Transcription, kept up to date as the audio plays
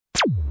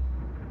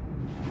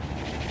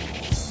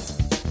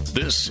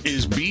This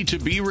is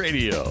B2B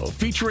Radio,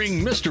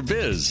 featuring Mr.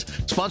 Biz,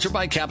 sponsored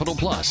by Capital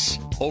Plus.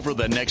 Over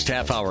the next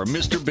half hour,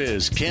 Mr.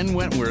 Biz, Ken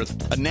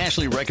Wentworth, a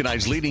nationally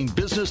recognized leading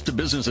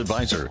business-to-business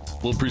advisor,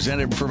 will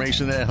present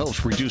information that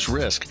helps reduce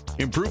risk,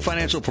 improve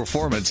financial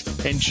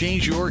performance, and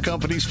change your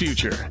company's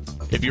future.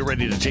 If you're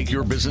ready to take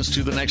your business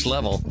to the next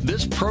level,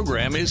 this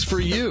program is for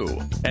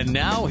you. And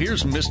now,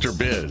 here's Mr.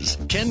 Biz,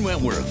 Ken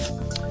Wentworth.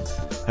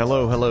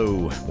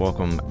 Hello.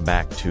 Welcome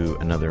back to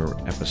another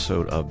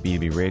episode of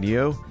B2B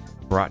Radio,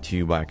 brought to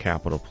you by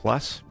Capital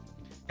Plus.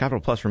 Capital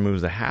Plus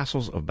removes the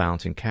hassles of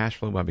balancing cash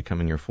flow by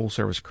becoming your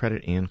full-service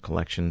credit and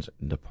collections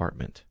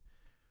department.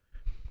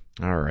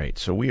 All right,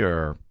 so we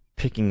are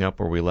picking up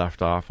where we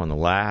left off on the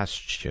last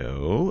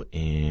show,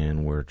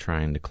 and we're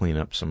trying to clean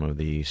up some of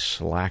the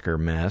slacker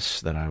mess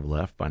that I've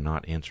left by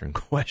not answering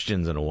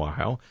questions in a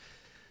while.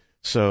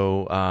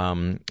 So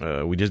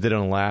we just did it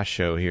on the last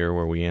show here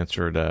where we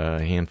answered a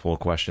handful of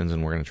questions,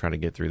 and we're going to try to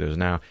get through those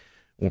now.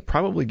 We'll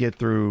probably get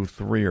through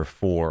 3 or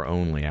 4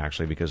 only,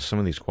 actually, because some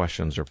of these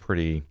questions are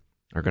going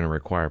to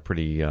require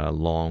pretty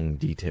long,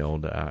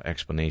 detailed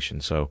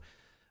explanation. So,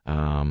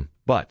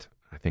 but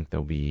I think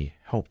they'll be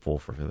helpful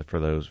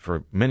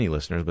for many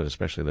listeners, but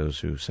especially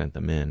those who sent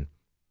them in.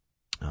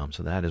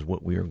 So that is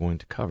what we are going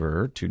to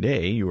cover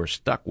today. You are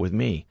stuck with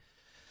me.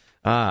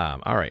 All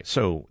right.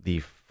 So the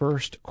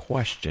first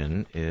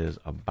question is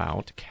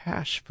about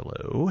cash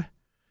flow,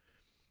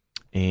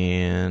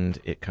 and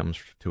it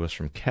comes to us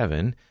from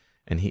Kevin.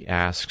 And he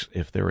asks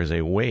if there is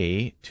a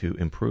way to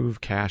improve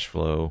cash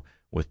flow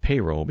with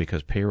payroll,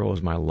 because payroll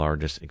is my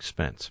largest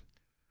expense.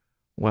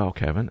 Well,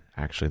 Kevin,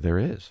 actually there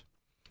is.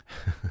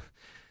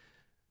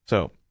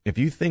 So if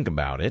you think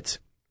about it,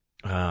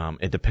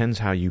 it depends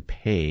how you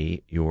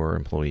pay your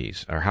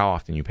employees, or how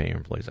often you pay your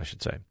employees, I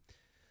should say.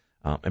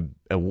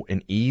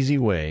 An easy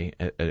way,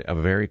 a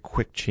very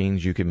quick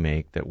change you can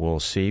make that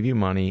will save you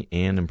money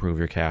and improve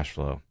your cash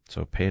flow,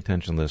 so pay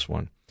attention to this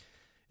one,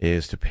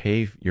 is to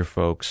pay your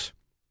folks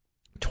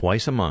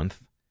twice a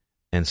month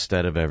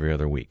instead of every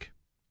other week.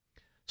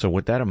 So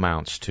what that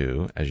amounts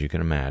to, as you can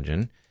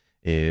imagine,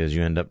 is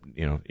you end up,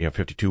 you have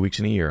 52 weeks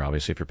in a year.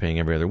 Obviously, if you're paying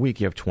every other week,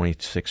 you have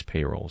 26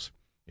 payrolls.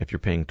 If you're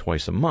paying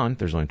twice a month,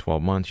 there's only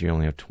 12 months, you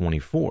only have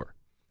 24.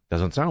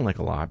 Doesn't sound like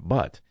a lot,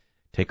 but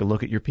take a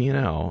look at your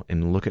P&L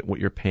and look at what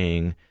you're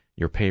paying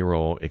your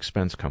payroll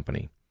expense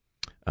company,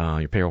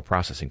 your payroll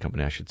processing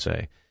company, I should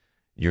say.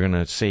 You're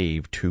going to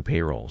save 2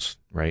 payrolls,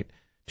 right?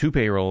 2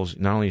 payrolls,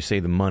 not only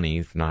save the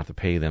money not to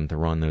pay them to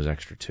run those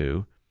extra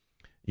 2,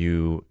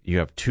 you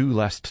have 2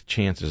 less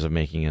chances of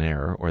making an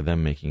error or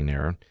them making an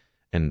error.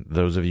 And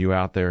those of you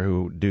out there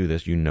who do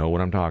this, you know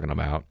what I'm talking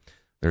about.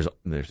 There's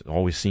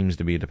always seems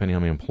to be, depending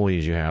on how many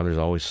employees you have, there's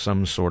always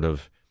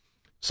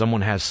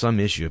someone has some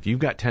issue. If you've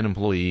got 10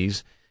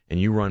 employees and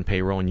you run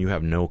payroll and you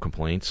have no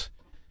complaints,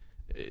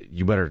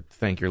 you better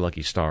thank your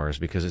lucky stars,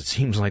 because it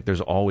seems like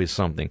there's always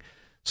something.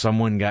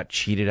 Someone got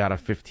cheated out of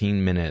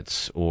 15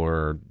 minutes,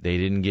 or they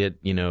didn't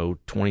get,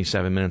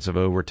 27 minutes of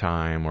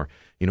overtime, or,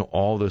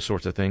 all those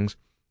sorts of things.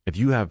 If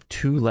you have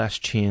 2 less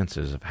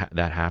chances of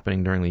that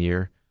happening during the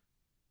year,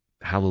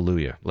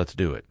 hallelujah, let's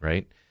do it,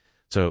 right?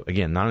 So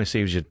again, not only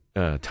saves you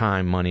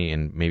time, money,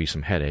 and maybe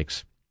some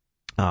headaches,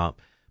 but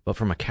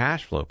from a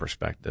cash flow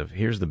perspective,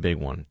 here's the big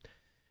one,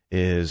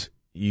 is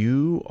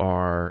you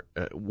are,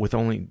 with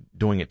only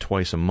doing it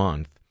twice a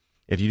month,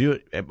 if you do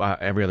it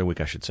every other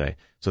week, I should say,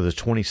 so there's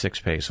 26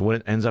 pays. So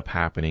what ends up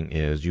happening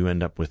is you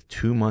end up with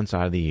 2 months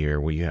out of the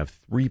year where you have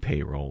 3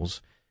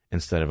 payrolls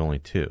instead of only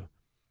 2.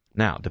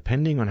 Now,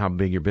 depending on how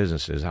big your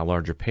business is, how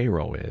large your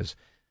payroll is,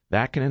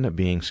 that can end up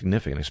being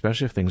significant,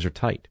 especially if things are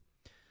tight.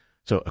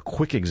 So a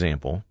quick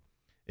example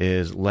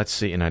is, let's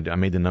see, and I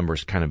made the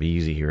numbers kind of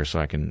easy here so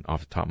I can,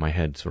 off the top of my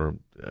head, sort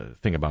of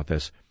think about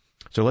this.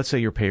 So let's say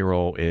your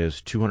payroll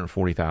is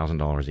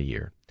 $240,000 a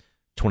year,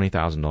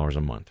 $20,000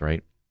 a month,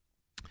 right?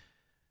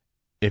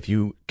 If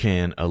you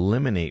can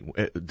eliminate,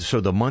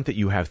 so the month that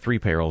you have 3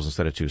 payrolls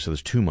instead of 2, so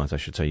there's 2 months, I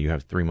should say, you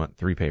have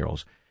 3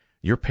 payrolls.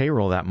 Your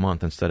payroll that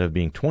month, instead of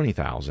being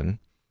 $20,000,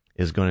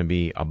 is going to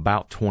be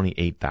about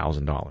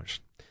 $28,000.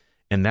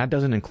 And that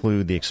doesn't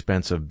include the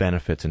expense of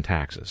benefits and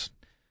taxes.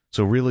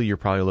 So really, you're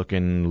probably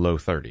looking low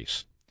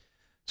 30s.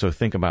 So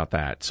think about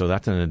that. So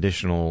that's an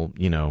additional,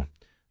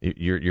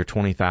 your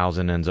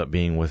 20,000 ends up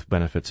being, with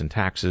benefits and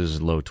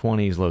taxes, low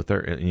 20s, low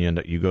 30,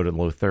 and you go to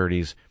low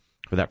 30s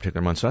for that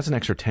particular month. So that's an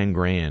extra 10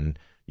 grand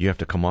you have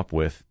to come up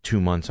with 2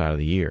 months out of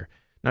the year.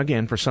 Now,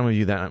 again, for some of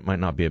you, that might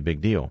not be a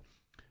big deal.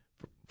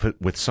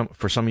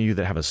 For some of you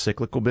that have a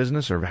cyclical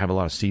business or have a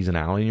lot of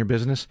seasonality in your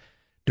business,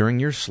 during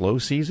your slow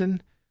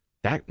season,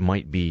 that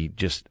might be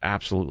just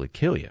absolutely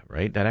kill you,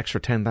 right? That extra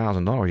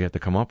 $10,000 you have to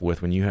come up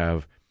with when you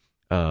have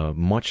a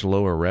much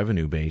lower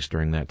revenue base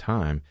during that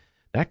time,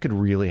 that could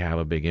really have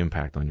a big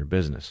impact on your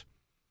business.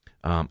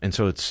 And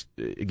so it's,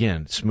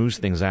 again, smooths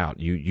things out.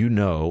 You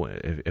know,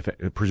 if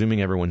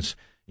presuming everyone's,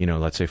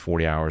 let's say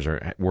 40 hours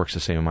or works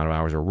the same amount of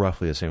hours or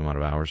roughly the same amount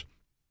of hours,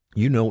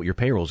 you know what your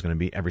payroll is going to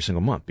be every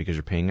single month because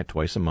you're paying it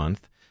twice a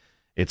month.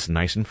 It's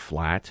nice and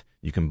flat.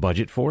 You can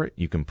budget for it.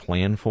 You can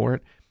plan for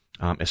it.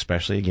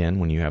 especially, again,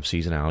 when you have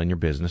seasonality in your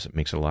business. It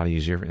makes it a lot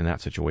easier in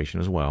that situation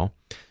as well.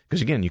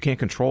 Because, again, you can't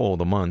control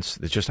the months.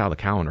 It's just how the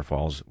calendar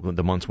falls,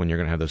 the months when you're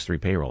going to have those 3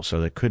 payrolls.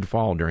 So it could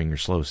fall during your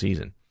slow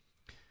season.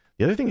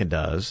 The other thing it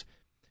does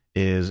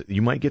is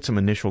you might get some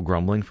initial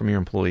grumbling from your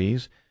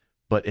employees,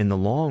 but in the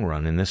long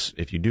run, and this,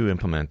 if you do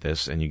implement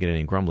this and you get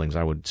any grumblings,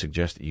 I would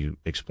suggest that you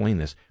explain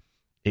this.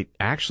 It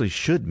actually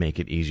should make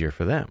it easier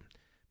for them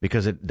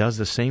because it does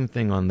the same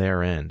thing on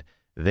their end.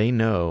 They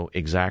know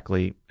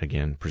exactly,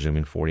 again,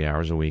 presuming 40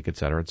 hours a week, et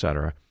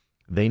cetera,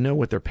 they know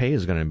what their pay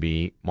is going to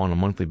be on a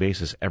monthly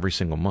basis every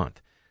single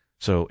month.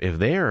 So if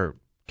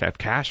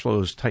cash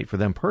flow is tight for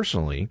them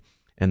personally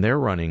and they're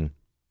running,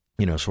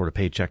 sort of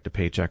paycheck to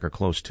paycheck or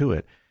close to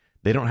it,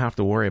 they don't have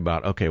to worry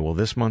about, okay, well,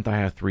 this month I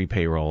have 3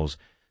 payrolls,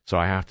 so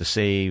I have to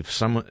save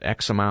some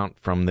X amount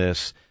from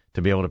this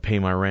to be able to pay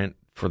my rent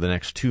for the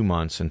next 2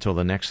 months until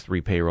the next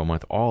 3 payroll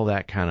month, all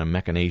that kind of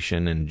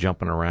machination and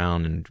jumping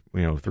around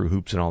and, through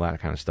hoops and all that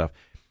kind of stuff.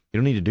 You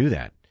don't need to do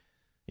that.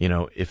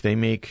 If they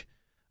make,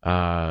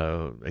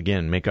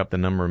 make up the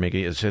number,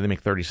 say they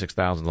make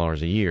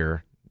 $36,000 a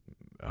year,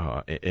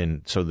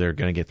 and so they're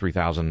going to get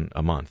 $3,000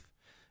 a month.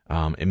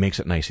 It makes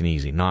it nice and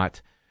easy,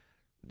 not,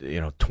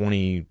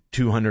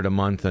 $2,200 a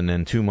month and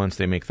then 2 months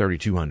they make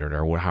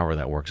 $3,200 or however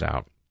that works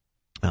out.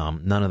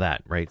 None of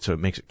that, right? So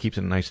it keeps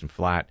it nice and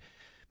flat.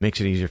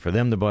 Makes it easier for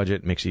them to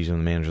budget, makes it easier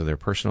to manage their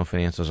personal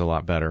finances a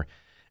lot better.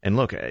 And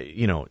look,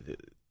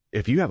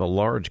 if you have a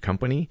large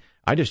company,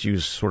 I just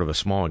use sort of a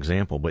small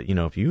example, but,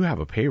 if you have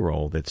a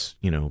payroll that's,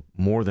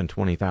 more than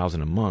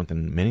 $20,000 a month,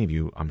 and many of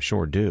you, I'm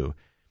sure, do,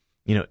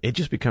 it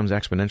just becomes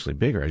exponentially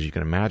bigger, as you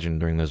can imagine,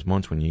 during those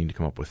months when you need to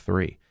come up with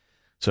 3.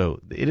 So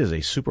it is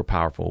a super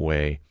powerful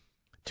way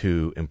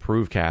to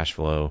improve cash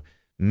flow,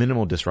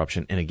 minimal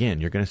disruption. And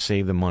again, you're going to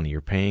save the money.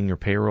 You're paying your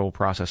payroll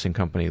processing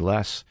company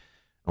less.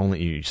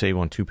 Only you save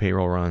on 2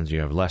 payroll runs. You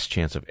have less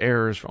chance of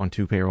errors on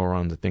 2 payroll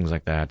runs and things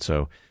like that.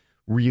 So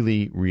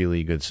really,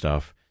 really good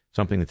stuff.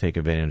 Something to take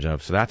advantage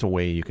of. So that's a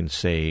way you can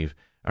save,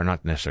 or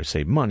not necessarily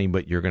save money,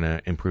 but you're going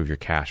to improve your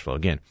cash flow.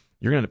 Again,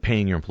 you're going to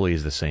paying your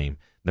employees the same.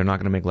 They're not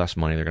going to make less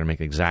money. They're going to make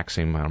the exact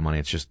same amount of money.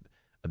 It's just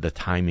the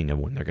timing of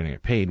when they're going to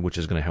get paid, which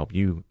is going to help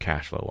you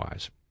cash flow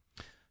wise.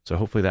 So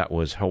hopefully that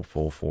was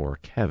helpful for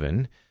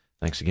Kevin.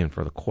 Thanks again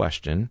for the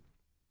question.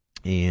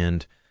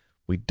 And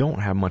we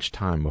don't have much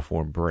time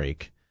before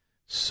break.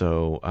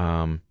 So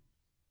let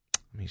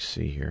me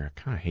see here. I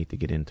kind of hate to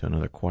get into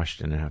another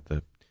question and have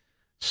to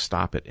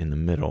stop it in the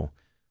middle.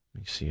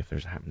 Let me see if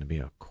there's happened to be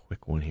a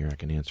quick one here I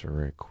can answer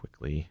very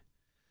quickly.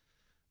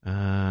 No.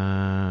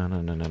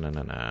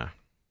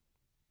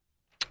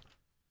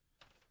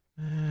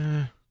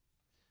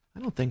 I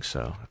don't think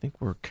so. I think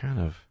we're kind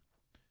of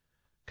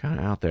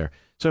out there.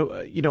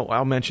 So,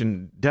 I'll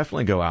mention,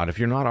 definitely go out. If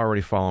you're not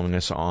already following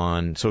us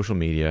on social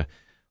media,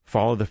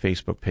 follow the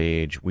Facebook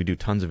page. We do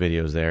tons of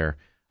videos there.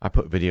 I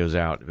put videos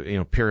out,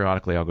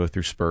 periodically I'll go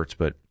through spurts,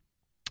 but,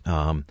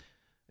 we're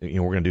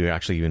going to do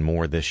actually even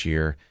more this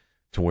year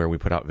to where we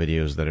put out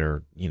videos that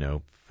are,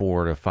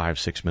 4 to 5,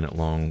 6 minute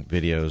long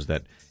videos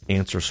that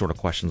answer sort of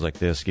questions like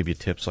this, give you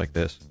tips like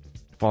this.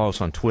 Follow us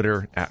on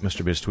Twitter at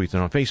Mr. Biz Tweets,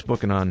 and on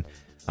Facebook and on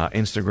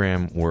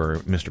Instagram, we're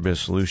Mr. Biz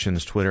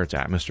Solutions. Twitter, it's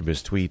at Mr.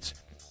 Biz Tweets.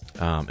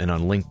 And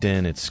on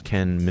LinkedIn, it's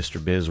Ken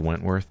Mr. Biz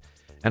Wentworth.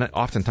 And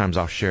oftentimes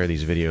I'll share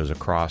these videos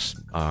across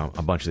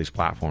a bunch of these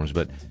platforms.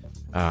 But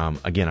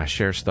again, I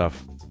share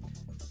stuff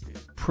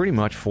pretty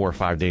much 4 or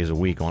 5 days a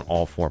week on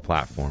all 4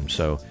 platforms.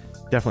 So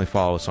definitely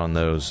follow us on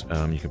those.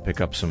 You can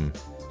pick up some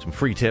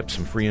free tips,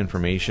 some free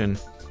information,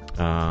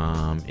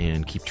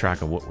 and keep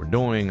track of what we're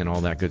doing and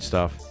all that good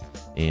stuff.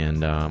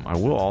 And I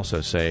will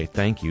also say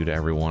thank you to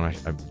everyone.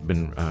 I've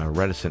been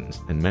reticent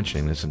in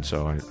mentioning this, and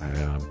so I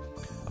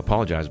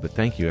apologize, but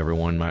thank you,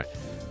 everyone. My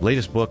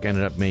latest book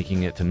ended up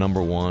making it to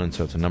 #1,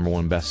 so it's a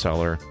 #1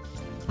 bestseller.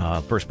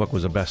 First book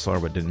was a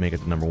bestseller, but didn't make it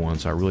to #1,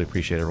 so I really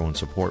appreciate everyone's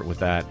support with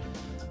that.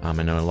 I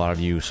know a lot of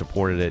you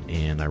supported it,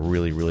 and I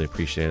really, really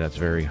appreciate it. That's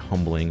very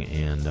humbling,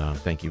 and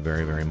thank you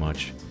very, very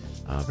much.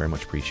 Very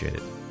much appreciate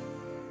it.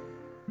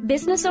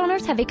 Business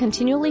owners have a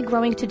continually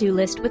growing to-do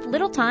list with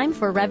little time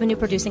for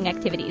revenue-producing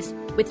activities.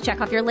 With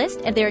Check Off Your List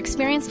and their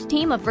experienced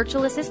team of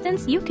virtual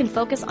assistants, you can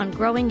focus on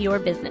growing your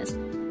business.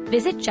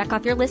 Visit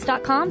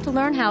checkoffyourlist.com to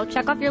learn how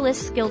Check Off Your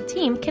List's skilled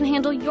team can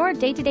handle your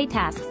day-to-day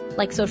tasks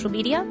like social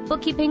media,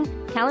 bookkeeping,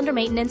 calendar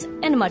maintenance,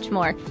 and much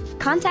more.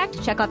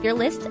 Contact Check Off Your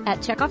List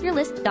at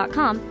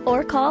checkoffyourlist.com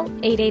or call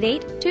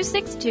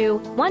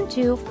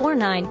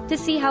 888-262-1249 to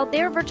see how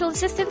their virtual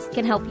assistants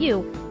can help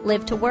you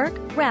live to work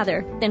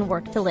rather than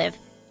work to live.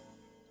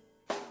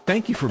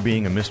 Thank you for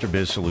being a Mr.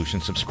 Biz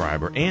Solutions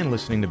subscriber and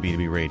listening to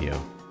B2B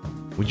Radio.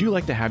 Would you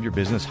like to have your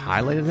business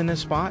highlighted in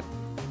this spot?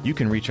 You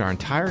can reach our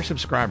entire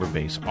subscriber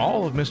base,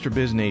 all of Mr.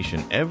 Biz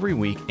Nation, every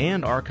week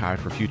and archive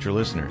for future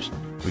listeners.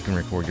 We can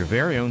record your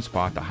very own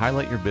spot to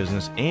highlight your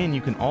business, and you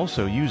can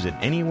also use it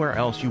anywhere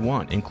else you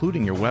want,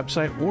 including your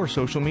website or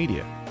social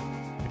media.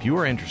 If you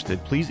are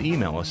interested, please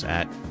email us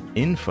at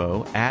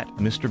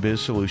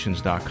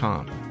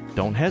info@MrBizSolutions.com.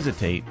 Don't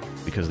hesitate,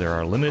 because there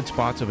are limited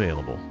spots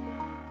available.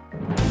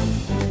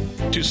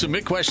 To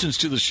submit questions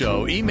to the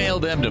show, email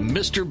them to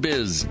Mr.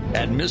 Biz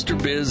at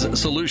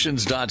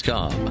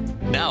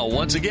MrBizSolutions.com. Now,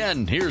 once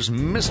again, here's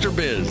Mr.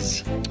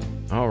 Biz.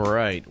 All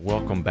right.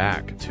 Welcome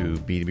back to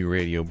B2B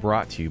Radio,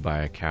 brought to you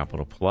by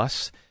Capital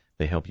Plus.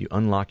 They help you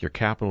unlock your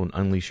capital and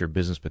unleash your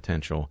business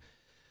potential.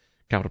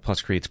 Capital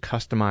Plus creates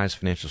customized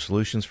financial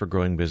solutions for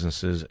growing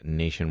businesses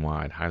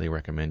nationwide. Highly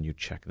recommend you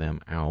check them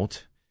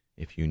out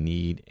if you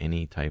need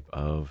any type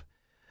of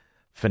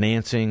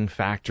financing,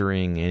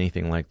 factoring,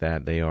 anything like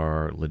that. They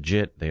are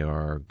legit. They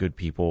are good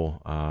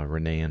people.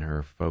 Renee and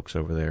her folks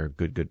over there,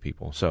 good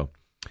people. So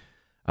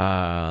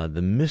the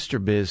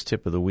Mr. Biz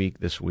tip of the week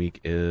this week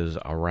is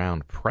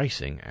around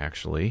pricing,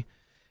 actually.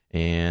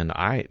 And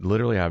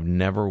I've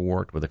never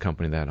worked with a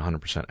company that had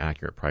 100%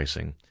 accurate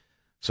pricing.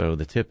 So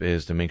the tip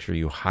is to make sure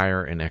you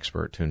hire an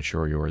expert to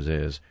ensure yours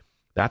is.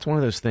 That's one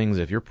of those things,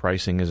 if your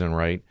pricing isn't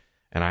right,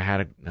 and I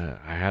had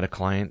a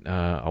client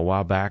a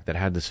while back that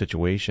had the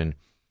situation.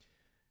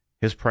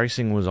 His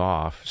pricing was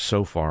off,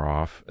 so far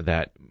off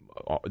that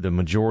the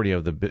majority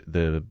of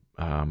the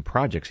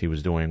projects he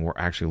was doing were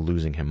actually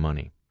losing him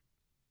money.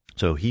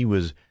 So he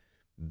was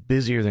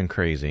busier than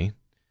crazy,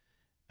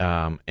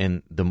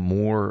 and the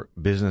more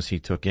business he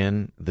took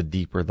in, the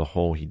deeper the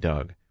hole he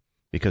dug,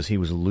 because he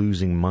was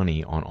losing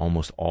money on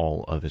almost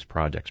all of his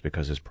projects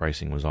because his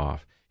pricing was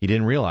off. He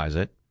didn't realize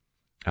it,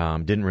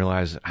 didn't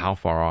realize how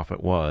far off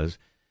it was,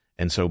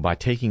 and so by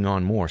taking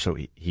on more, so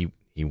he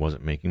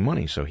wasn't making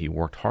money, so he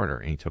worked harder,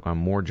 and he took on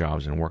more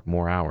jobs and worked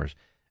more hours,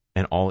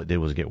 and all it did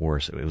was get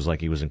worse. It was like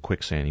he was in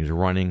quicksand. He was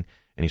running,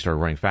 and he started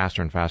running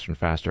faster and faster and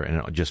faster, and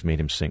it just made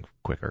him sink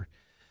quicker.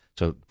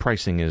 So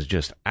pricing is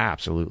just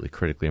absolutely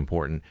critically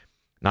important,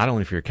 not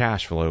only for your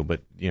cash flow,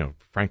 but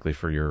frankly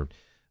for your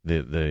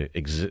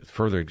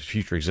further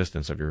future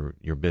existence of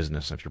your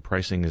business. If your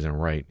pricing isn't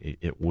right,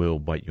 it will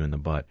bite you in the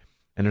butt.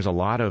 And there's a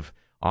lot of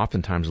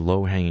oftentimes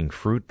low-hanging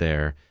fruit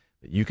there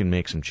that you can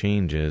make some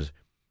changes,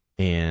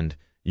 and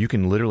you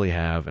can literally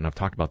have, and I've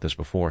talked about this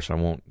before, so I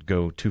won't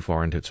go too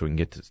far into it so we can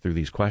get through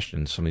these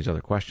questions, some of these other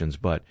questions,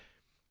 but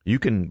you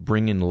can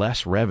bring in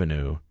less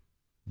revenue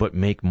but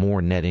make more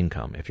net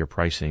income if you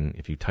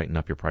tighten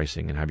up your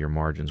pricing and have your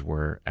margins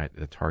where at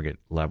the target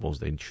levels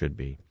they should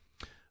be.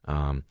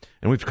 And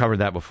we've covered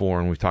that before,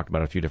 and we've talked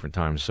about it a few different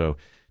times, so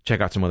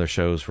check out some other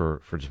shows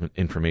for some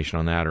information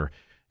on that, or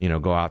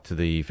go out to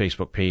the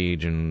Facebook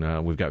page,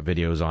 and we've got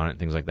videos on it and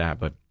things like that.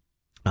 But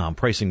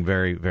pricing,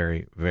 very,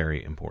 very,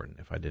 very important.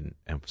 If I didn't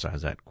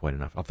emphasize that quite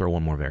enough, I'll throw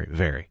one more very,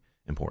 very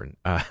important.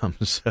 All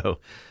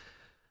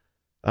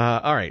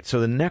right. So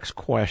the next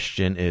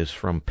question is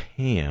from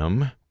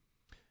Pam,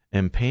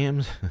 and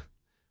Pam's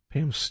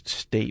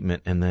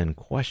statement and then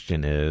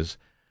question is,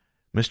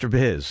 Mr.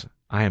 Biz,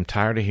 I am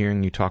tired of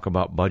hearing you talk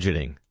about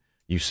budgeting.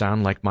 You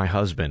sound like my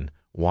husband.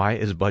 Why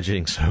is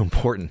budgeting so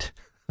important?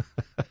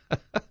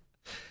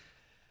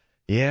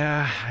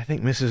 Yeah, I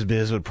think Mrs.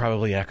 Biz would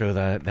probably echo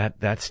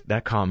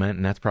that comment,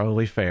 and that's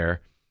probably fair.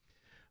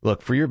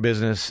 Look, for your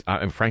business,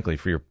 and frankly,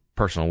 for your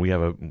personal,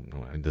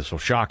 this will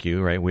shock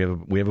you, right? We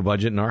have a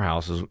budget in our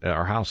house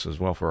as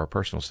well for our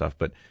personal stuff,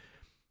 but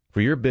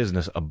for your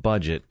business, a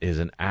budget is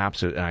an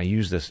absolute, and I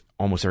use this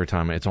almost every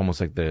time. It's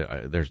almost like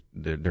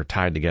they're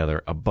tied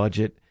together. A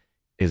budget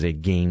is a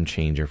game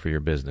changer for your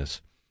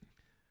business.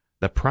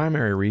 The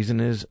primary reason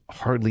is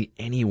hardly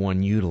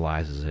anyone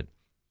utilizes it.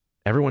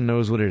 Everyone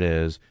knows what it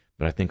is,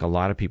 but I think a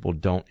lot of people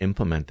don't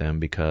implement them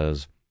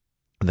because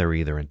they're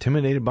either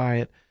intimidated by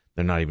it,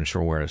 they're not even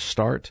sure where to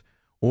start,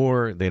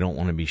 or they don't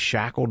want to be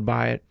shackled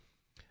by it.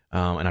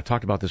 And I've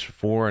talked about this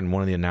before, and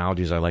one of the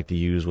analogies I like to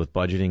use with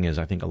budgeting is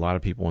I think a lot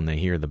of people, when they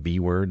hear the B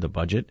word, the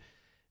budget,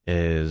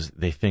 is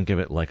they think of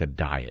it like a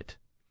diet.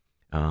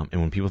 And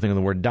when people think of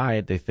the word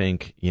diet, they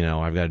think,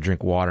 I've got to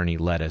drink water and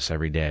eat lettuce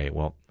every day.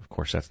 Well, of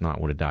course, that's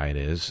not what a diet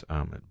is.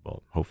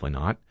 Well, hopefully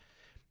not.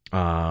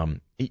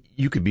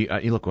 You could be,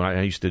 look, what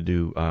I used to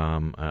do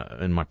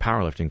in my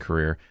powerlifting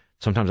career,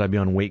 sometimes I'd be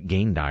on weight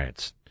gain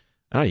diets.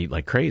 And I eat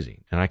like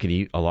crazy, and I could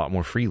eat a lot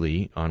more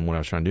freely on what I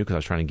was trying to do because I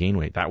was trying to gain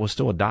weight. That was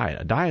still a diet.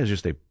 A diet is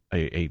just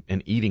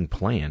an eating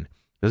plan.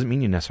 Doesn't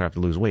mean you necessarily have to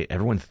lose weight.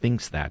 Everyone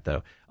thinks that,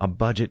 though. A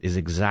budget is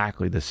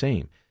exactly the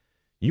same.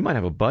 You might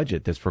have a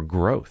budget that's for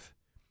growth,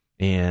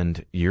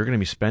 and you're going to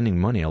be spending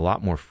money a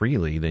lot more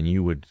freely than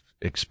you would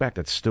expect.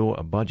 It's still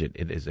a budget.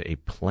 It is a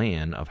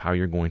plan of how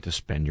you're going to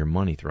spend your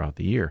money throughout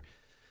the year.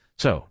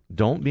 So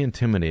don't be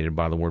intimidated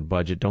by the word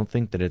budget. Don't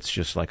think that it's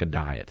just like a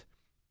diet.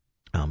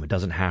 It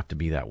doesn't have to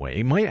be that way.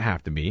 It might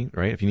have to be,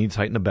 right? If you need to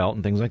tighten the belt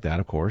and things like that,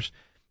 of course,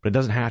 but it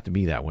doesn't have to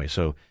be that way.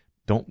 So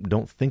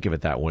don't think of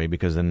it that way,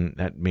 because then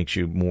that makes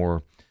you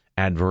more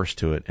adverse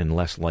to it and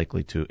less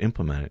likely to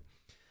implement it.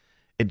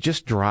 It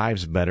just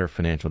drives better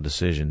financial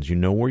decisions. You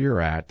know where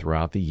you're at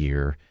throughout the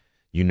year.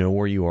 You know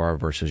where you are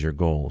versus your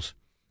goals.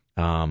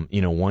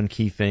 One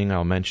key thing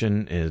I'll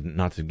mention is,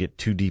 not to get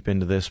too deep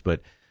into this,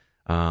 but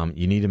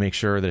you need to make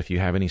sure that if you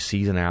have any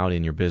seasonality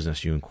in your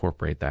business, you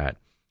incorporate that.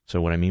 So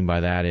what I mean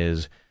by that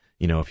is,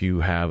 if you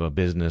have a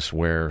business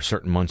where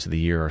certain months of the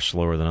year are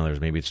slower than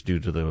others, maybe it's due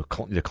to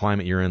the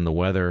climate you're in, the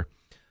weather,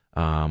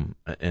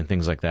 and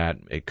things like that.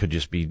 It could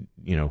just be,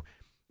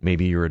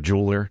 maybe you're a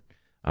jeweler.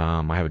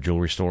 I have a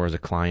jewelry store as a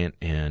client,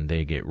 and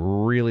they get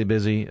really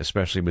busy,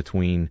 especially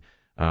between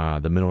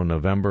the middle of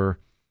November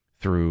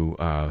through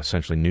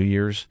essentially New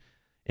Year's.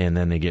 And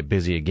then they get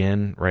busy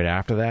again right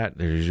after that.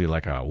 There's usually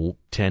like a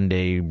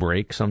 10-day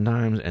break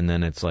sometimes, and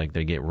then it's like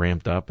they get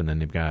ramped up, and then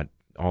they've got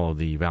all of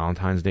the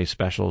Valentine's Day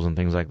specials and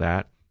things like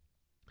that.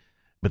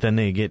 But then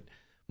they get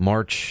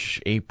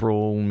March,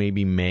 April,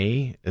 maybe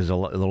May is a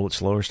little bit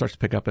slower, starts to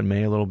pick up in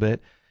May a little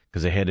bit,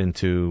 because they head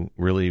into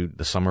really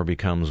the summer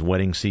becomes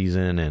wedding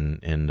season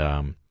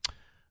and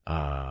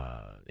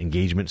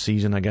engagement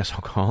season, I guess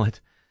I'll call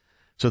it.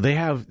 So they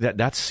have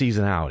that's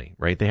seasonality,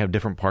 right? They have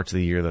different parts of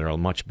the year that are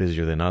much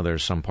busier than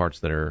others. Some parts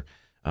that are,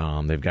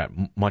 they've got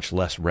much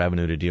less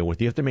revenue to deal with.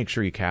 You have to make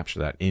sure you capture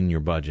that in your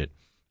budget.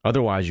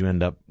 Otherwise, you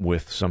end up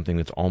with something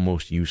that's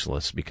almost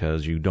useless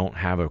because you don't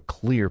have a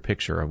clear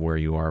picture of where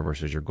you are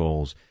versus your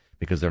goals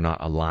because they're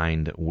not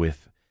aligned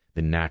with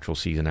the natural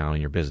seasonality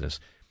in your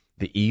business.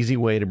 The easy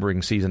way to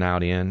bring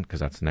seasonality in, because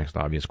that's the next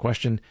obvious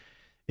question,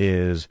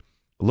 is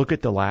look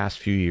at the last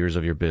few years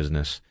of your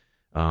business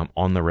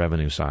on the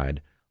revenue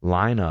side.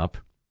 Line up,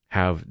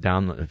 have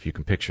down, if you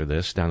can picture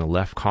this, down the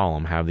left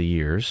column, have the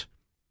years,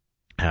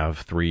 have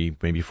 3,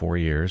 maybe 4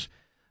 years.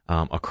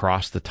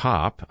 Across the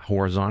top,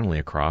 horizontally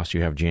across,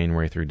 you have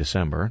January through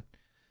December,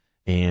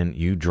 and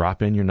you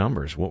drop in your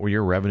numbers. What were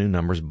your revenue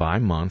numbers by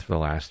month for the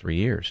last 3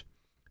 years?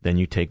 Then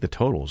you take the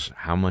totals.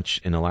 How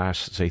much in the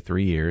last, say,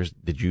 3 years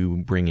did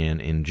you bring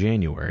in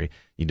January?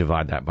 You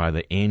divide that by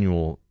the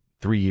annual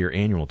 3-year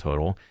annual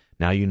total.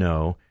 Now you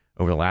know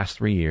over the last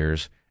 3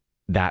 years,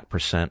 that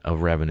percent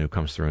of revenue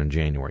comes through in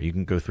January. You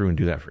can go through and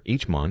do that for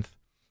each month,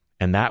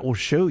 and that will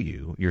show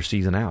you your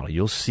seasonality.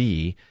 You'll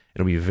see,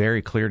 it'll be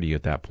very clear to you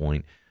at that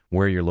point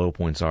where your low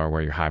points are,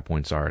 where your high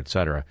points are, et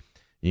cetera.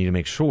 You need to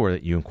make sure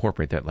that you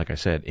incorporate that, like I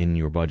said, in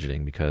your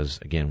budgeting because,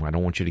 again, I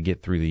don't want you to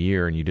get through the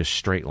year and you just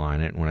straight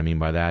line it. And what I mean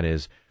by that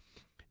is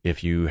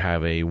if you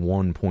have a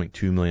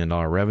 $1.2 million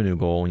revenue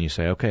goal and you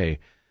say, okay,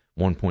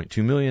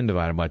 1.2 million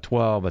divided by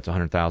 12, that's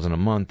 $100,000 a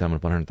month. I'm going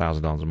to put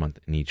 $100,000 a month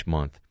in each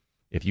month.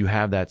 If you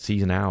have that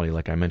seasonality,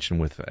 like I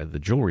mentioned with the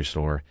jewelry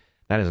store,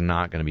 that is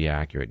not going to be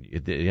accurate.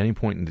 At any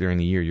point during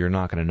the year, you're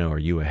not going to know, are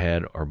you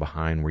ahead or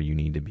behind where you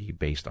need to be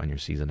based on your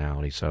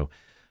seasonality. So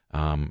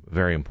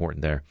very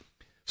important there.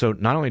 So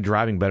not only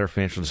driving better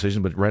financial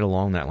decisions, but right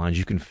along that line,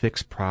 you can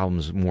fix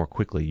problems more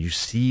quickly. You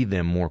see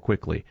them more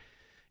quickly.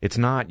 It's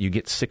not you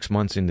get 6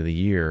 months into the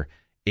year,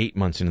 8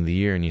 months into the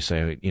year, and you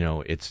say,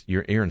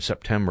 you're in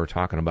September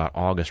talking about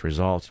August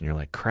results, and you're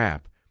like,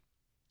 crap.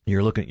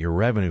 You're looking at your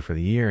revenue for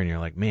the year, and you're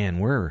like, man,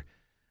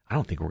 I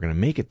don't think we're going to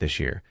make it this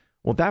year.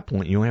 Well, at that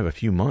point, you only have a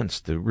few months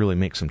to really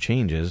make some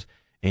changes.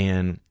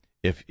 And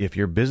if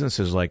your business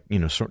is like,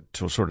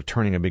 sort of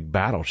turning a big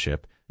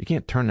battleship, you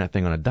can't turn that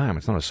thing on a dime.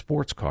 It's not a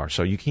sports car.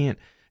 So you can't,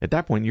 at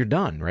that point, you're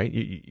done, right?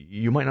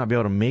 You might not be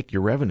able to make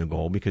your revenue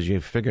goal because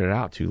you've figured it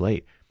out too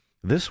late.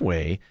 This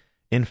way,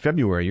 in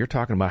February, you're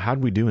talking about how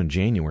did we do in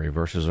January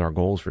versus our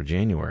goals for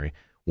January?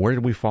 Where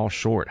did we fall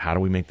short? How do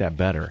we make that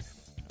better?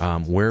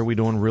 Where are we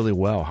doing really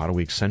well? How do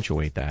we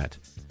accentuate that?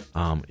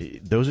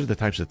 Those are the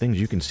types of things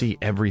you can see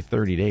every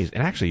 30 days.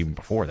 And actually, even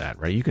before that,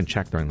 right? You can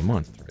check during the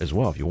month as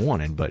well if you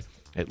wanted, but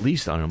at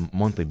least on a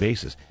monthly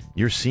basis,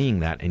 you're seeing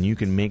that and you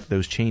can make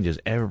those changes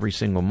every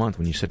single month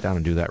when you sit down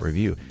and do that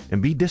review.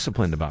 And be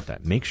disciplined about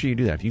that. Make sure you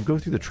do that. If you go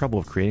through the trouble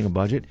of creating a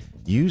budget,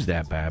 use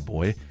that bad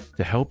boy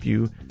to help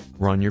you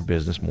run your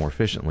business more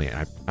efficiently.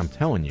 And I'm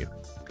telling you,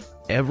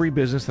 every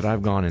business that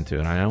I've gone into,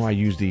 and I know I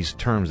use these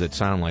terms that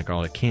sound like,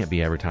 oh, it can't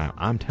be every time.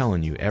 I'm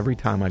telling you, every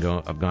time I've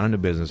gone into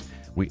business,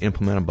 we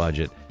implement a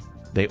budget,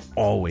 they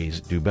always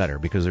do better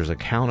because there's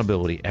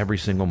accountability every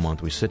single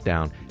month. We sit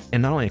down,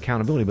 and not only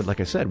accountability, but like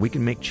I said, we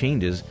can make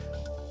changes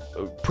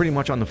pretty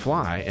much on the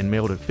fly and be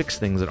able to fix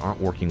things that aren't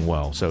working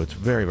well. So it's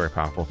very, very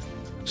powerful.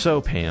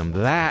 So, Pam,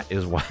 that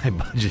is why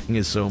budgeting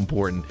is so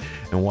important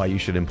and why you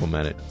should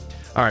implement it.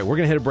 All right, we're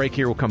going to hit a break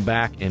here. We'll come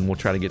back, and we'll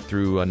try to get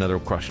through another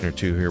question or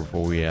two here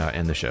before we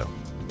end the show.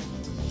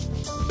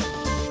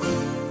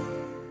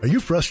 Are you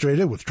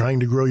frustrated with trying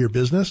to grow your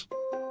business?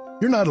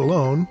 You're not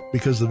alone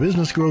because the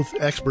business growth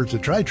experts at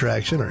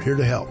TriTraction are here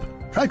to help.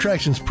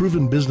 TriTraction's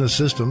proven business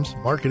systems,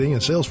 marketing,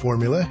 and sales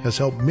formula has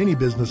helped many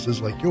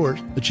businesses like yours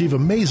achieve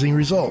amazing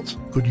results.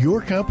 Could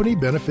your company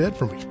benefit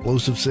from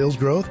explosive sales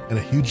growth and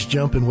a huge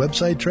jump in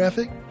website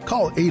traffic?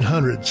 Call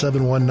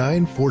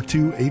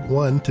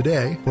 800-719-4281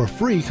 today for a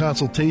free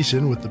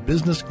consultation with the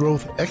business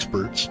growth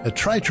experts at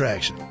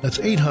TriTraction. That's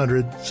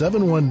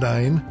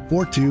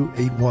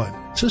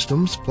 800-719-4281.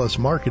 Systems plus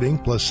marketing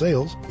plus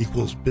sales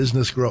equals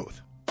business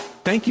growth.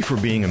 Thank you for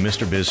being a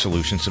Mr. Biz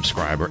Solutions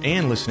subscriber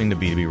and listening to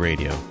B2B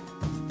Radio.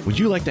 Would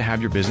you like to have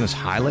your business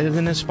highlighted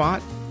in this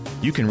spot?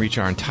 You can reach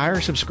our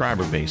entire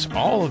subscriber base,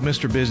 all of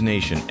Mr. Biz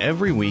Nation,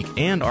 every week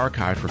and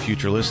archive for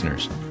future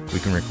listeners. We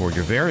can record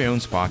your very own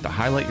spot to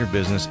highlight your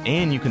business,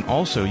 and you can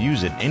also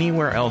use it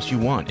anywhere else you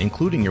want,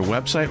 including your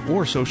website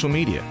or social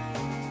media.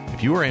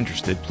 If you are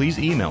interested, please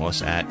email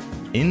us at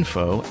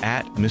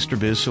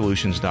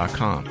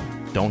info@MrBizSolutions.com.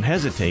 Don't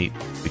hesitate,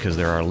 because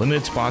there are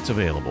limited spots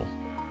available.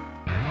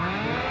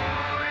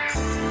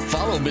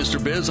 Follow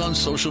Mr. Biz on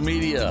social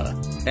media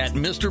at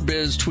Mr.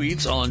 Biz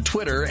Tweets on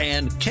Twitter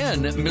and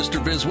Ken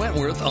Mr. Biz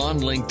Wentworth on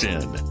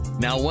LinkedIn.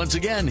 Now, once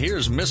again,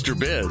 here's Mr.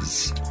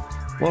 Biz.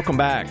 Welcome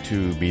back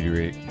to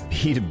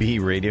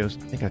B2B Radios. I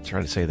think I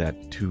try to say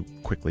that too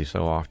quickly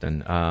so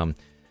often.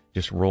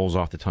 Just rolls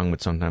off the tongue,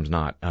 but sometimes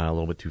not. A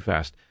little bit too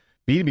fast.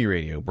 B2B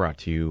Radio brought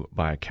to you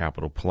by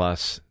Capital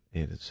Plus.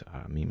 It is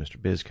me,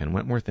 Mr. Biz, Ken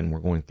Wentworth, and we're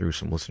going through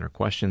some listener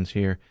questions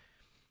here.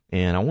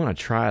 And I want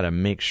to try to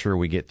make sure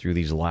we get through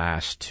these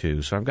last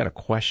two. So I've got a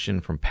question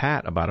from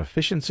Pat about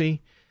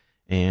efficiency,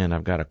 and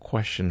I've got a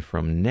question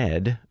from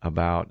Ned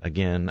about,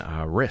 again,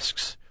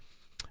 risks.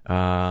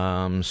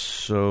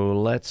 So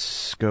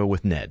let's go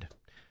with Ned.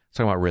 Let's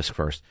talk about risk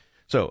first.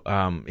 So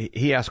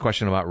he asked a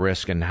question about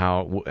risk and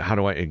how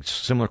do I, a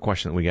similar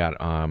question that we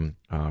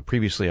got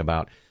previously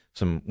about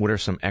what are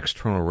some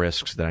external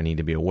risks that I need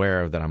to be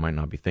aware of that I might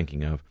not be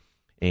thinking of.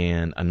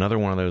 And another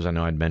one of those, I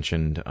know I'd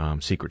mentioned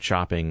secret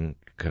shopping,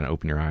 kind of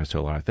open your eyes to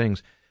a lot of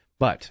things.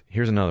 But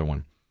here's another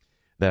one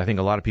that I think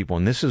a lot of people,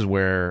 and this is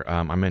where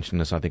I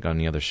mentioned this, I think, on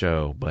the other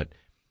show, but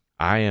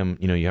I am,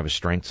 you have a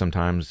strength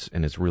sometimes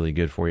and it's really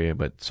good for you,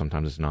 but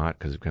sometimes it's not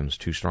because it becomes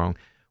too strong.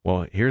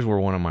 Well, here's where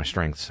one of my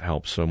strengths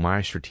helps. So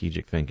my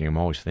strategic thinking, I'm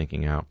always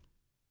thinking out.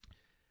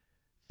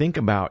 Think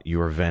about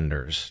your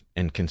vendors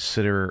and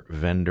consider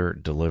vendor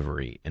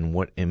delivery and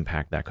what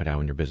impact that could have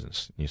on your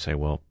business. You say,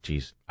 well,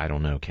 geez, I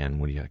don't know, Ken.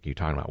 What are you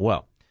talking about?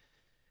 Well,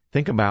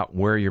 think about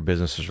where your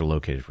businesses are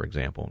located, for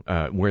example,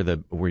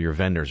 where your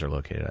vendors are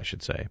located, I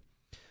should say.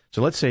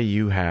 So let's say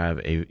you have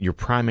your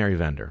primary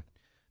vendor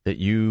that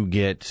you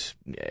get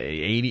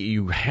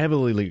you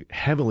heavily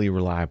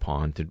rely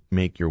upon to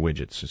make your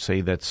widgets. So say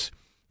that's,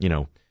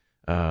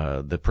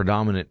 the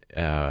predominant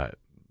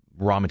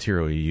raw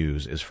material you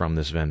use is from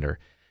this vendor.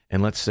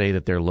 And let's say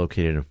that they're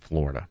located in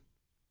Florida.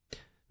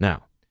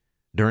 Now,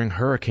 during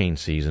hurricane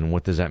season,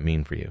 what does that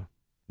mean for you?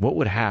 What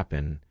would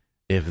happen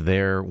if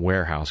their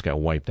warehouse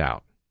got wiped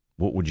out?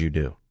 What would you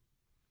do?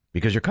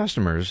 Because your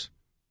customers,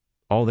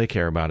 all they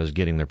care about is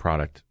getting their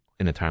product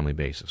in a timely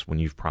basis when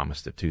you've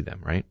promised it to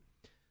them, right?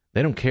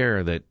 They don't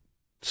care that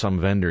some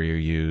vendor you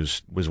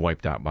use was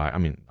wiped out by,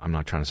 I'm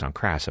not trying to sound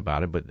crass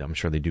about it, but I'm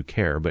sure they do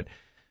care, but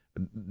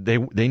they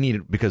need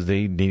it because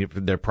they need it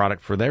for their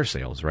product for their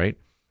sales, right?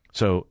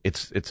 So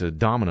it's a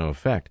domino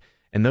effect.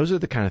 And those are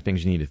the kind of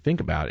things you need to think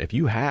about. If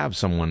you have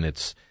someone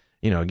that's,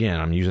 again,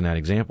 I'm using that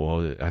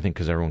example, I think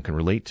because everyone can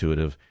relate to it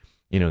of,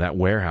 that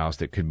warehouse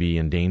that could be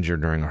in danger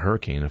during a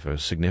hurricane. If a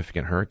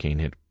significant hurricane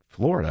hit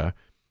Florida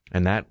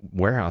and that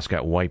warehouse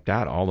got wiped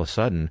out, all of a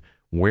sudden,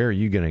 where are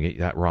you going to get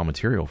that raw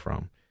material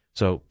from?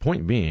 So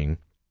point being,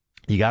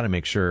 you got to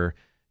make sure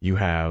you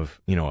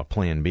have, a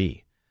plan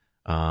B,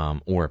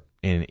 and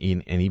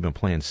even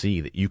plan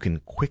C that you can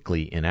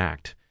quickly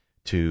enact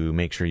to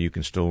make sure you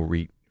can still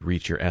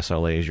reach your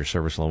SLAs, your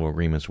service level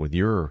agreements with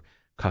your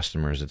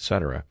customers, et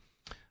cetera.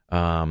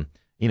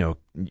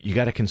 You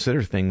got to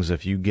consider things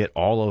if you get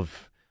all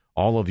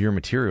of your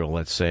material,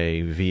 let's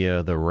say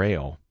via the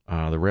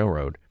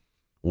railroad.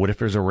 What if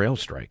there's a rail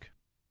strike?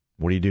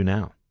 What do you do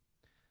now?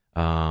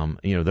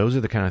 Those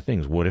are the kind of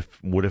things. What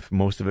if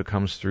most of it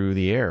comes through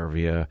the air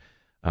via,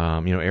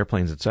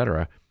 airplanes, et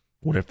cetera?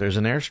 What if there's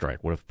an airstrike?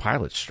 What if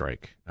pilots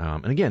strike?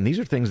 And again, these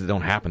are things that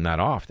don't happen that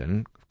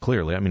often.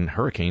 Clearly,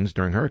 hurricanes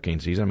during hurricane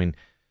season.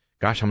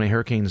 Gosh, how many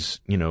hurricanes,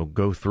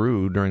 go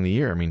through during the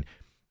year?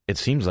 It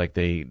seems like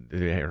they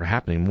are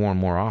happening more and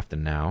more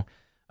often now.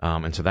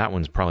 And so that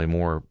one's probably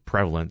more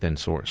prevalent than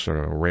sort of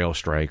a rail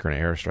strike or an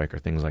air strike or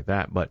things like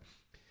that. But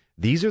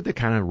these are the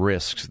kind of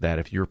risks that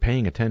if you're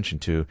paying attention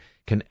to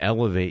can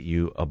elevate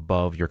you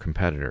above your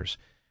competitors,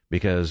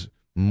 because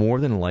more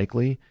than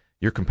likely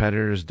your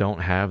competitors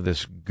don't have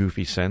this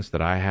goofy sense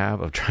that I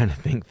have of trying to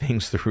think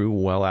things through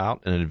well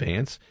out in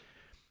advance.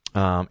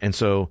 And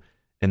so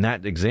in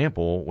that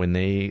example, when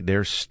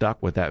they're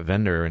stuck with that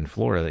vendor in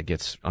Florida that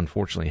gets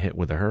unfortunately hit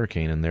with a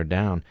hurricane and they're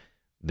down,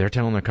 they're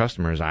telling their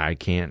customers, I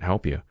can't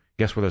help you.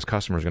 Guess where those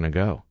customers are going to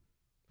go?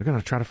 They're going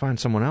to try to find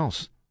someone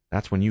else.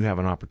 That's when you have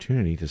an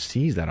opportunity to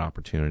seize that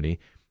opportunity,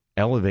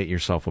 elevate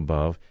yourself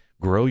above,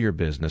 grow your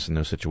business in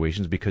those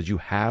situations because you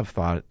have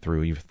thought it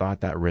through, you've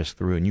thought that risk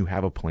through, and you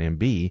have a plan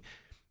B,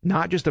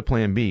 not just a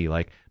plan B,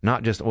 like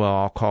not just,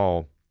 I'll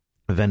call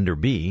vendor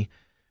B.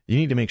 You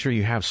need to make sure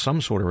you have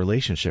some sort of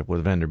relationship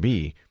with vendor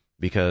B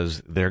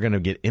because they're going to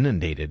get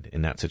inundated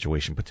in that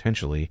situation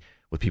potentially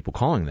with people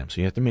calling them.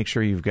 So you have to make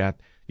sure you've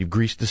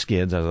greased the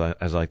skids, as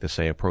I like to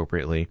say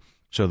appropriately.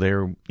 So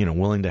they're,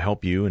 willing to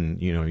help you,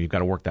 and, you've got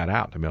to work that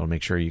out to be able to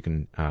make sure you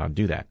can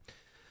do that.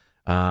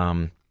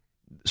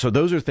 So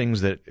those are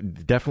things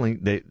that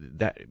definitely,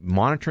 that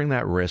monitoring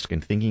that risk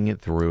and thinking it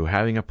through,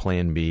 having a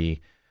plan B,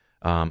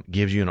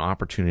 gives you an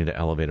opportunity to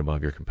elevate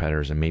above your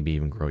competitors and maybe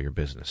even grow your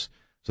business.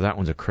 So that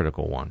one's a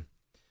critical one.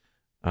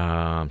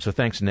 So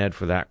thanks, Ned,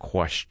 for that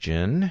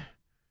question.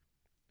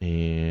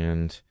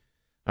 And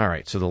all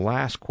right, so the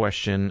last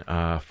question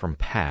from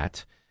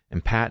Pat.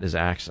 And Pat is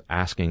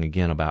asking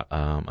again about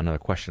another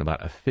question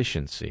about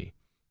efficiency.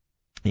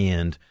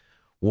 And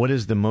what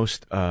is the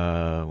most, what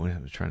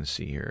I'm trying to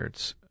see here,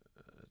 it's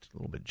a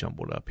little bit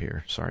jumbled up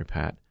here. Sorry,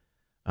 Pat.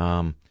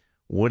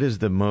 What is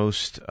the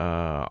most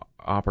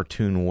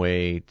opportune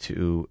way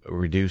to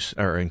reduce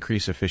or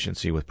increase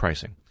efficiency with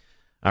pricing?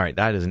 All right,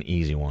 that is an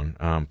easy one.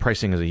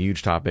 Pricing is a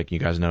huge topic. You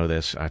guys know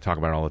this. I talk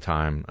about it all the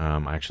time.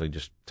 I actually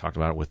just talked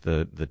about it with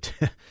the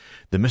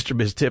Mr.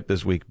 Biz tip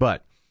this week,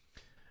 but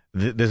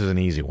this is an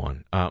easy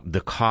one.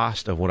 The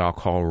cost of what I'll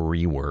call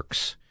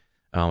reworks,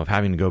 of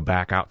having to go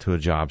back out to a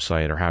job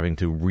site or having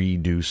to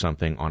redo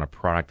something on a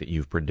product that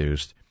you've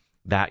produced,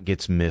 that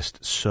gets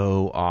missed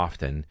so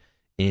often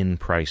in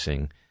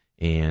pricing,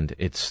 and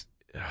it's,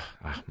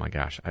 oh my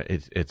gosh,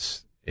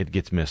 it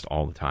gets missed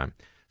all the time.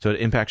 So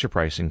it impacts your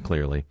pricing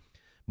clearly.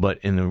 But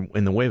in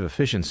the way of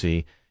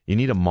efficiency, you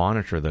need to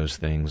monitor those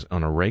things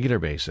on a regular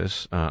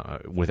basis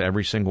with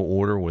every single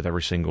order, with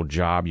every single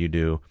job you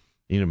do.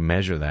 You need to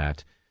measure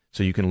that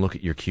so you can look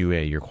at your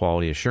QA, your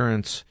quality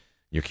assurance,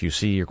 your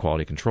QC, your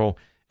quality control,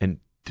 and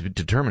to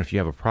determine if you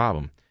have a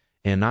problem.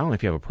 And not only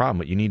if you have a problem,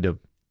 but you need to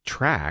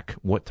track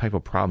what type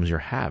of problems you're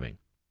having.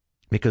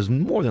 Because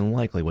more than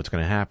likely what's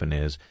going to happen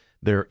is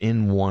they're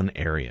in one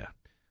area.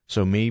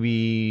 So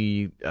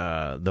maybe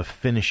the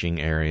finishing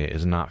area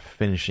is not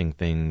finishing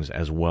things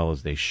as well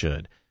as they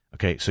should.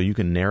 Okay, so you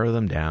can narrow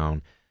them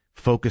down,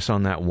 focus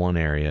on that one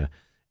area,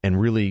 and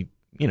really,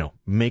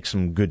 make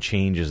some good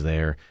changes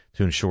there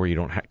to ensure you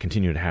don't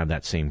continue to have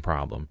that same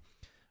problem.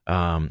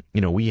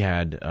 We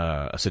had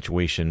a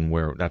situation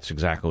where that's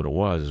exactly what it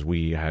was. Is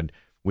we had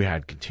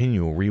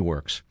continual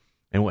reworks,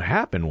 and what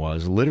happened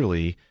was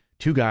literally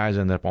 2 guys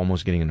ended up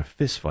almost getting in a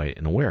fist fight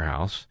in the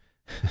warehouse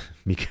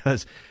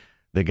because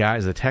the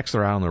techs that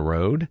are out on the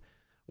road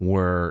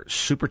were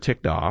super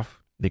ticked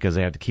off because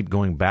they had to keep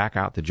going back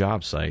out to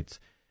job sites,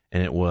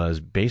 and it was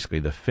basically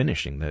the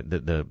finishing,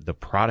 the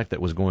product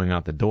that was going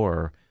out the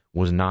door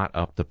was not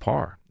up to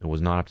par. It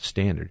was not up to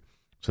standard.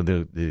 So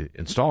the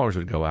installers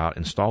would go out,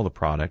 install the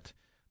product.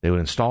 They would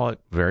install it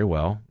very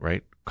well,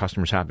 right?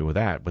 Customers happy with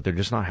that, but they're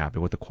just not happy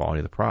with the quality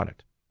of the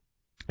product.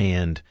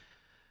 And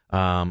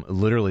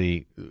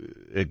literally,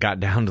 it got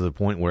down to the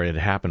point where it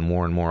happened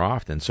more and more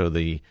often. So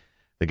the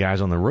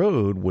guys on the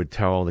road would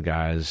tell the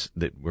guys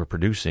that were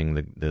producing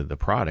the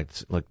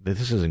products, like,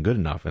 this isn't good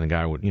enough. And the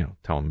guy would,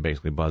 tell them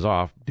basically buzz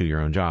off, do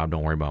your own job,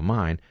 don't worry about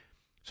mine.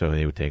 So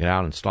they would take it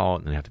out, install it,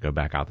 and then have to go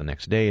back out the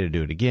next day to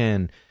do it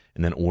again.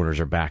 And then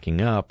orders are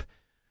backing up.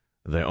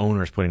 The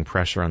owner's putting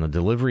pressure on the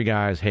delivery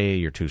guys. Hey,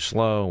 you're too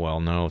slow. Well,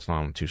 no, it's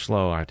not too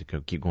slow. I have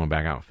to keep going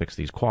back out and fix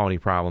these quality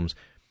problems.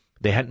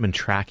 They hadn't been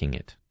tracking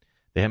it.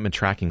 They hadn't been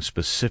tracking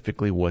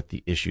specifically what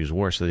the issues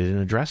were, so they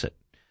didn't address it.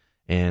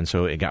 And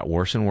so it got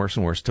worse and worse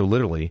and worse till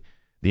literally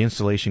the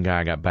installation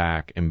guy got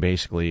back and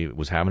basically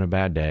was having a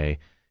bad day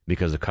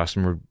because the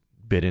customer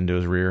bit into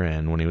his rear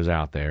end when he was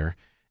out there.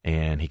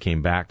 And he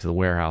came back to the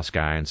warehouse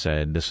guy and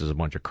said, this is a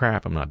bunch of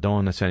crap. I'm not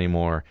doing this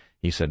anymore.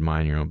 He said,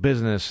 mind your own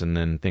business. And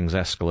then things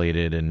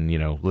escalated and,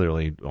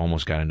 literally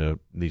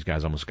these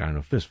guys almost got into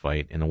a fist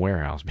fight in the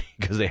warehouse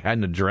because they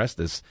hadn't addressed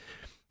this,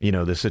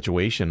 this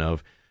situation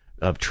of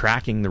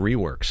tracking the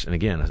reworks. And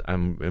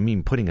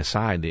again, putting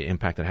aside the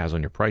impact it has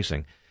on your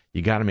pricing,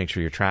 you got to make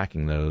sure you're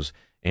tracking those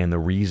and the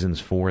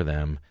reasons for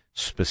them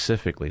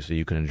specifically so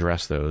you can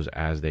address those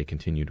as they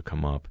continue to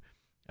come up.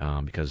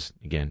 Because,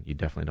 again, you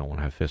definitely don't want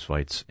to have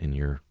fistfights in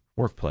your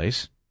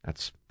workplace.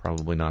 That's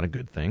probably not a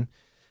good thing.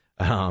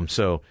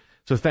 So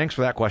thanks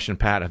for that question,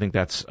 Pat. I think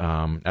that's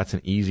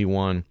an easy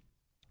one.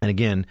 And,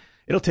 again,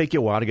 it'll take you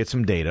a while to get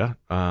some data.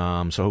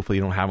 So hopefully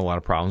you don't have a lot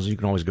of problems. You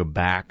can always go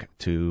back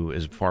to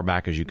as far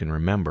back as you can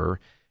remember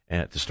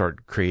to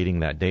start creating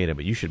that data.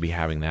 But you should be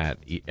having that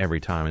every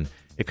time. And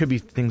it could be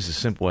things as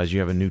simple as you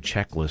have a new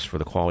checklist for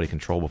the quality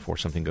control before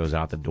something goes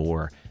out the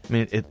door. I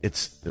mean,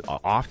 it's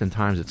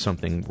oftentimes it's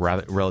something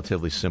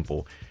relatively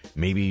simple.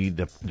 Maybe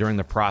during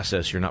the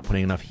process, you're not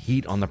putting enough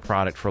heat on the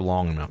product for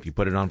long enough. You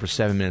put it on for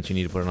 7 minutes, you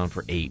need to put it on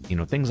for 8.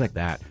 Things like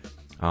that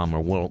are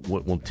what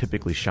will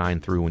typically shine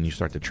through when you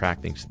start to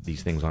track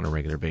these things on a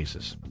regular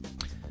basis.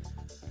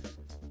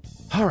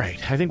 All right,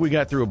 I think we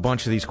got through a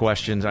bunch of these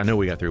questions. I know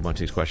we got through a bunch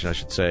of these questions, I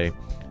should say.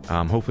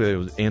 Hopefully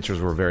those answers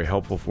were very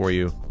helpful for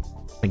you.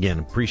 Again,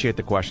 appreciate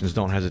the questions.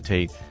 Don't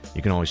hesitate.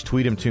 You can always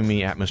tweet them to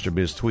me at Mr.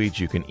 Biz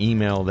Tweets. You can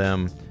email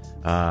them,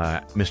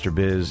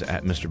 MrBiz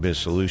at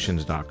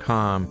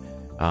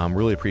MrBizSolutions.com.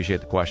 Really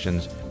appreciate the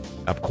questions.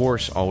 Of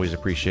course, always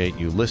appreciate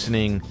you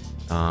listening.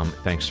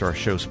 Thanks to our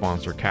show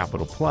sponsor,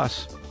 Capital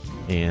Plus.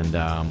 And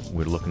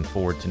we're looking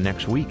forward to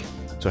next week.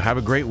 So have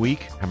a great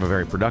week. Have a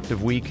very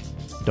productive week.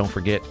 Don't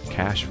forget,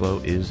 cash flow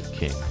is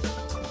king.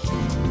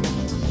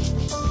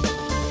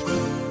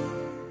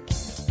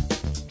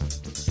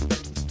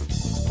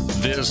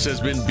 This has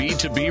been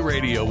B2B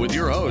Radio with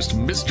your host,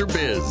 Mr.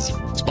 Biz,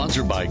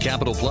 sponsored by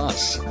Capital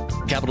Plus.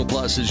 Capital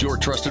Plus is your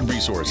trusted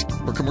resource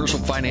for commercial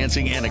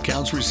financing and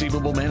accounts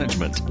receivable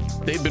management.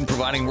 They've been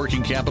providing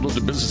working capital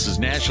to businesses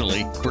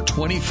nationally for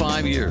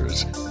 25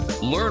 years.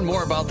 Learn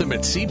more about them at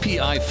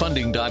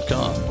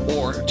cpifunding.com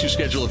or to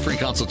schedule a free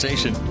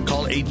consultation,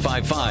 call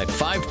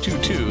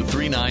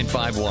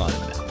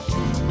 855-522-3951.